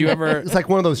 Yeah. Did you ever? It's like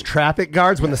one of those traffic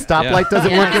guards when the stoplight Yeah.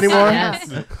 doesn't work anymore. Yes.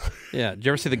 Yeah. Did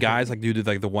you ever see the guys like do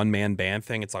like the one-man band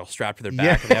thing? It's all strapped to their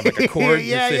Yeah. back and they have like a cord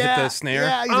Yeah, to hit yeah. the snare.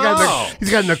 Yeah,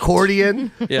 he's got an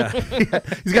accordion. Yeah.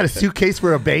 He's got a suitcase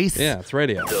for a bass. Yeah. It's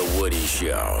radio. The Woody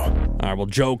Show. All right. Well,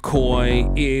 Joe Coy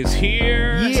is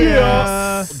here.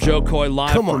 Yeah. Joe Coy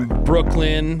live Come from on.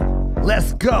 Brooklyn.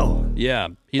 Let's go. Yeah.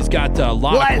 He's got a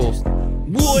lot What? of cool.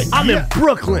 What? I'm in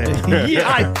Brooklyn.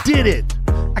 I did it.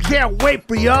 I can't wait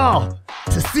for y'all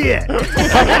to see it.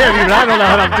 I don't know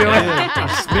what I'm doing.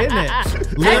 Spitting it.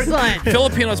 Excellent.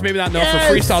 Filipinos maybe not known for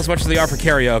freestyle as much as they are for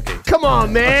karaoke. Come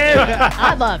on, man.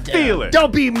 I loved it. Feel it.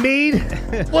 Don't be mean.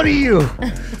 What are you?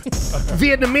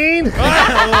 Vietnamese?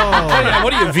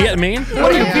 What are you, Vietnamese?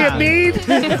 What are you, Yeah.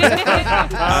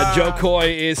 Vietnamese? Joe Coy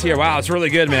is here. Wow, it's really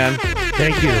good, man.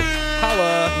 Thank you.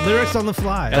 Holla. Lyrics on the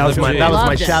fly. That was my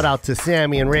Loved it. shout out to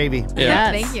Sammy and Ravy.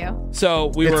 Yeah. Yes. Thank you.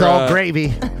 So we It's were all gravy.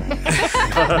 we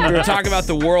were talking about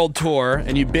the world tour,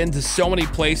 and you've been to so many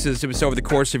places. It was over the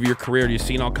course of your career. You've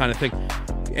seen all kind of things.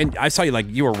 And I saw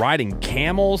you were riding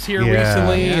camels here Yeah.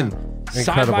 recently, Yeah. and side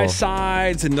Incredible. by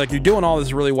sides, and like you're doing all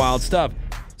this really wild stuff.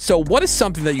 So what is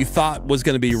something that you thought was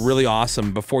going to be really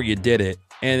awesome before you did it,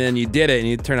 and then you did it, and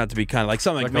it turned out to be kind of like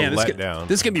something like, Like a man, letdown.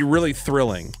 this could be really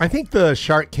thrilling. I think the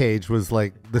shark cage was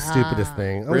like the stupidest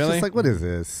thing. I was Really? just like, what is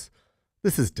this?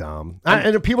 This is dumb.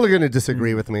 And people are going to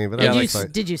disagree with me, but Yeah, I Did was you,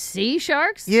 like, did you see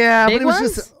sharks? yeah, Big but it was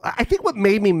ones? just. I think what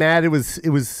made me mad, it was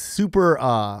super.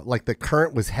 Like the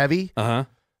current was heavy, Uh-huh.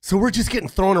 so we're just getting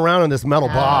thrown around in this metal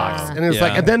box, and it was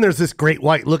like, Yeah. and then there's this great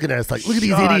white looking at us like, look at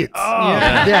these Shut idiots.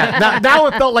 Yeah. Yeah, now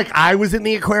it felt like I was in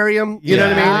the aquarium. You know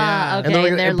what I mean? Ah, And okay,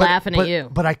 then, they're but- laughing but- at you.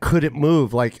 But I couldn't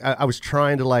move. Like I was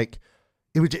trying to like,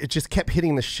 it just kept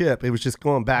hitting the ship. It was just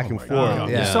going back and forth. Oh,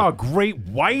 Yeah. You saw a great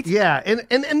white? Yeah, and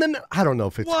then I don't know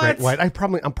if it's What? great white. I'm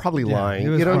probably lying. it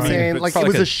was You know what I'm probably- saying? it's Like it probably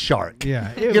was like a a- shark.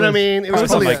 Yeah. You know what I mean? It was Some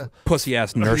probably like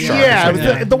pussy-ass nurse shark. yeah, it was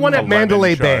Yeah. the one at 11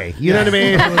 Mandalay shark. Bay. You know what I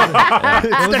mean?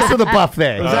 It's next to the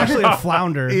buffet. It was actually a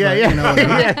flounder. Yeah, but, yeah, you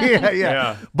know, yeah.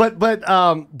 Yeah. But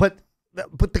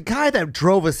the guy that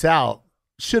drove us out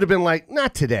should have been like,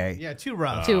 not today. yeah, too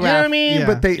rough. Too You know what I rough. mein? Yeah.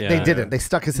 But they Yeah. didn't. They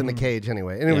stuck us in the cage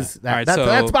anyway, and it Yeah. was All right, that's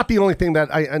so- about the only thing that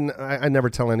I never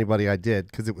tell anybody I did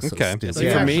because it was so Okay. stupid. So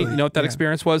Yeah. for me, Actually, you know what that yeah.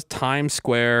 experience was? Times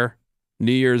Square,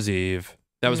 New Year's Eve.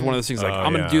 That was one of those things like, Oh,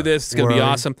 I'm going yeah. to do this. It's going to be Word.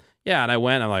 awesome. Yeah, and I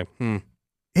went. I'm like,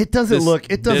 It doesn't This-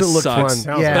 look. It doesn't this look sucks. fun.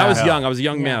 Sounds Yeah, But I was Yeah. young. I was a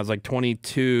young man. I was like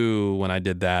 22 when I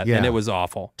did that, Yeah. and it was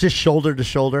awful. just shoulder to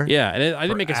shoulder. Yeah, and I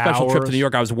didn't For make a special trip to hours. New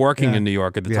York. I was working Yeah. in New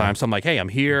York at the Yeah. time, so I'm like, hey, I'm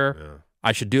here.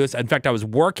 I should do this. In fact, I was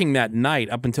working that night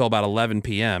up until about 11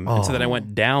 p.m. And so then I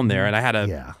went down there, and I had a,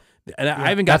 Yeah. and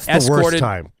I even got That's the worst escorted.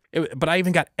 time. But I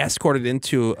even got escorted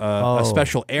into a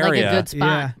special Like area, a good spot.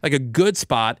 Yeah. like a good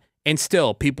spot. And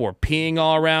still, people were peeing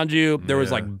all around you. There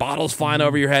was like bottles flying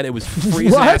over your head. It was freezing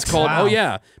What? ass cold. Wow. Oh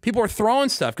yeah, people were throwing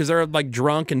stuff because they're like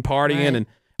drunk and partying and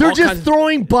They're all just kinds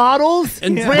throwing bottles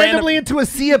And randomly into a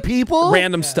sea of people. of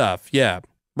random stuff. Yeah,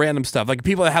 random stuff. Like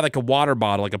people that had like a water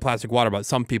bottle, like a plastic water bottle.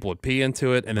 Some people would pee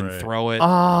into it and then throw it.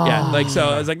 Yeah, like so.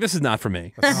 I was like, this is not for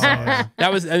me. That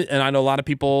was, and I know a lot of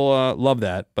people love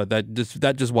that, but that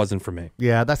just wasn't for me.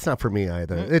 Yeah, that's not for me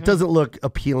either. It doesn't look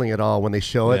appealing at all when they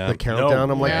show it. The countdown.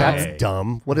 I'm like, that's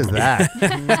dumb. What is that?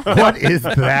 What is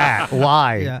that?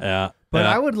 Why? Yeah. But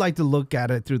I would like to look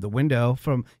at it through the window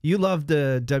from. You love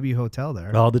the W Hotel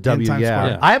there. Oh, the W, in Times yeah.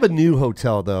 Square. I have a new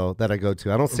hotel though that I go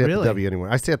to. I don't stay at the Really? W anymore.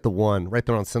 I stay at the one right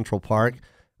there on Central Park.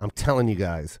 I'm telling you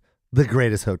guys, the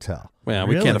greatest hotel. Yeah,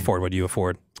 we can't afford what you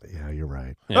afford. Yeah, you're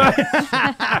right.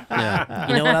 Yeah.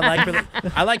 You know what I like?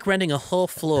 I like renting a whole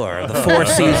floor, the Four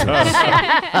Seasons.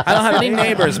 I don't have any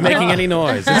neighbors making any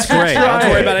noise. It's great. I don't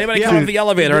worry about anybody coming up the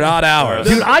elevator at odd hours.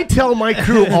 Dude, I tell my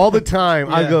crew all the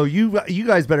time, I go, you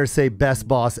guys better say best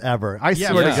boss ever. I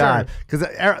swear to God, because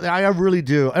I really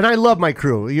do. And I love my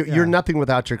crew. You're nothing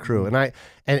without your crew.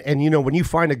 And you know, when you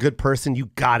find a good person, you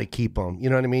got to keep them.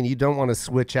 You know what I mean? You don't want to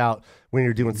switch out when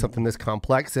you're doing something this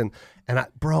complex. And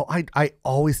I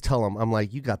always tell them, I'm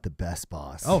like, you got the best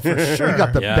boss. Oh, for sure. You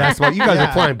got the best boss. You guys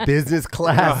are flying business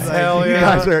class. Hell You yeah.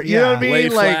 guys are, you know what I mean? Lay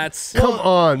Like, flats. come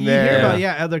on, You man. hear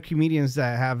about other comedians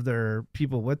that have their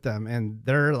people with them, and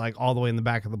they're like all the way in the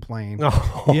back of the plane.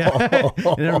 Yeah,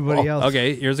 and everybody else.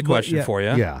 Okay, here's a question for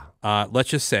you. Yeah. Let's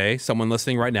just say someone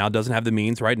listening right now doesn't have the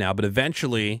means right now, but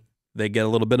eventually they get a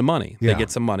little bit of money. Yeah. They get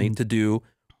some money to do.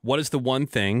 What is the one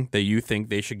thing that you think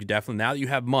they should definitely, now that you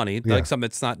have money, like something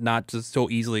that's not just so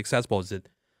easily accessible? Is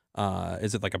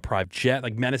it like a private jet?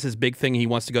 Like Menace's big thing, he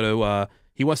wants to go to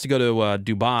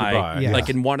Dubai, like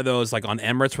in one of those, like on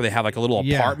Emirates where they have like a little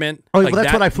apartment. Oh, like well,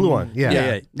 that's that. what I flew on.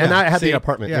 Yeah. And I had the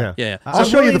apartment. Yeah. I'll I'm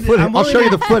show you the willing to- footage. I'm I'll show you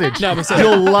the willing footage. No, but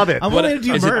You'll love it. I'm willing to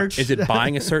do merch. Is it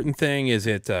buying a certain thing? Is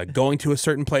it going to a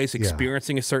certain place,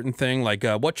 experiencing a certain thing? Like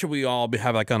what should we all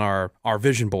have like on our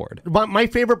vision board? My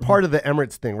favorite part of the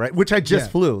Emirates thing, right, which I just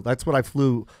flew. That's what I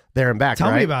flew there and back. Tell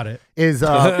right? me about it. Is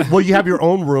well, you have your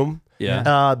own room.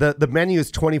 Yeah. The menu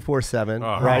is 24/7,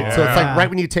 right? So it's like right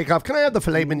when you take off, can I have the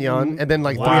filet mignon? And then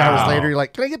like 3 hours later, you're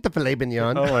like, can I get the filet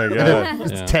mignon? Oh my God. And then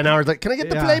it's 10 hours, like, can I get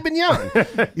the filet mignon?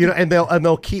 You know, and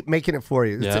they'll keep making it for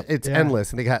you. It's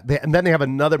endless. And and then they have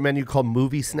another menu called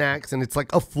movie snacks, and it's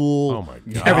like a full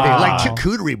everything, like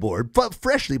charcuterie board, but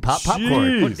freshly popped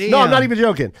popcorn. No, I'm not even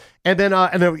joking. And then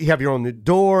you have your own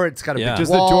door. It's got a big Does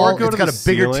wall. the door go it's to got the a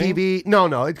bigger ceiling? TV.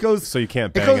 No, it goes. So you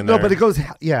can't It bang goes, in no, there? but it goes.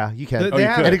 Yeah, you can. Oh, you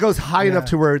could. And it goes high enough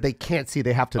to where they can't see.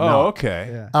 They have to know. Oh,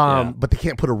 okay. But they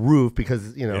can't put a roof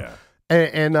because you know.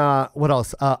 And what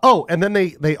else? And then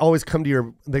they always come to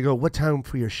your. They go, what time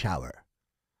for your shower?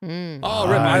 Oh,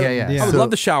 Rip, I would love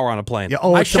to shower on a plane. Yeah,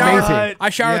 oh, it's amazing. I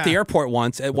showered at the airport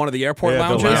once at one of the airport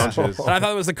lounges, and I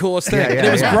thought it was the coolest thing. Yeah, and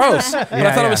it was gross, but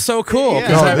I thought it was so cool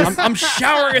because I'm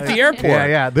showering at the airport.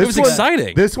 Yeah. It was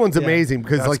exciting. This one's amazing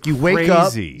because like you wake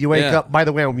up. You wake up. By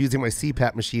the way, I'm using my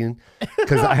CPAP machine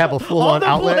because I have a full-on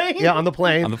outlet. plane? Yeah, on the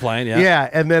plane. On the plane, Yeah,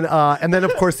 and then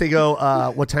of course they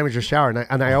go, what time is your shower?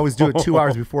 And I always do it 2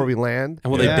 hours before we land. And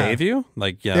will they bathe you?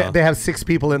 Like, They have 6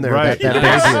 people in there Right.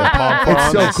 that bathe you.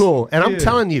 It's so cool. And I'm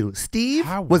telling you, Steve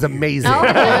was amazing.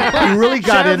 He really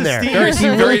got in there. He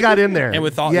really got in there. And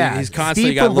with all, he's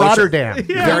constantly Steve got from lotion. Rotterdam.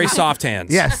 Very soft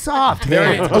hands. Yeah, soft.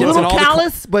 Very- hands. A gets in little all the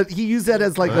callous, but he used that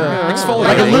as like a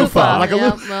Exfoliating. loofah. Like a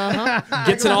loofah.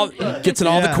 Gets in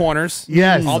all the corners.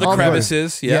 Yes. All the All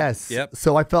crevices. Yep. Yes. Yep.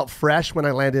 So I felt fresh when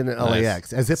I landed in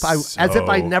LAX, as if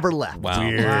I never left. Wow.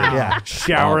 Weird. Yeah.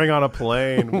 Showering on a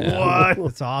plane. What?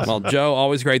 That's awesome. Well, Joe,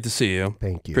 always great to see you.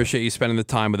 Thank you. Appreciate you spending the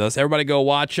time with us. Everybody go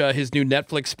watch his new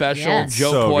Netflix special, Yes.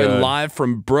 Joe So Coy good. Live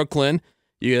from Brooklyn.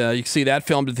 You can see that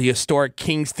filmed at the historic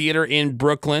King's Theater in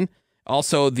Brooklyn.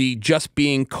 Also, the Just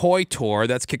Being Coy tour,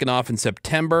 that's kicking off in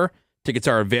September. Tickets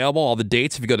are available, all the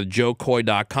dates, if you go to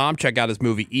joecoy.com. Check out his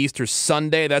movie Easter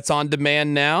Sunday. That's on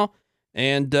demand now.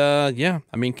 And,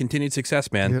 continued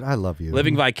success, man. Dude, I love you.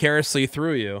 Living vicariously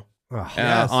through you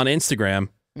on Instagram.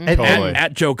 And, Totally.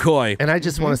 At Joe Coy. and I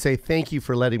just want to say thank you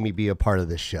for letting me be a part of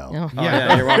this show. Oh.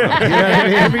 Yeah, you're welcome. You know what I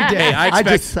mean? Every day.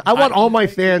 Hey, I want all my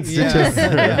fans to just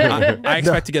I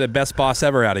expect to get a best boss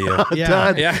ever out of you.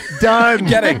 done. Yeah. Done.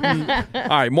 Kidding. All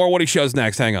right, more Woody shows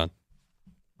next. Hang on.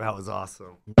 That was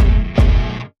awesome.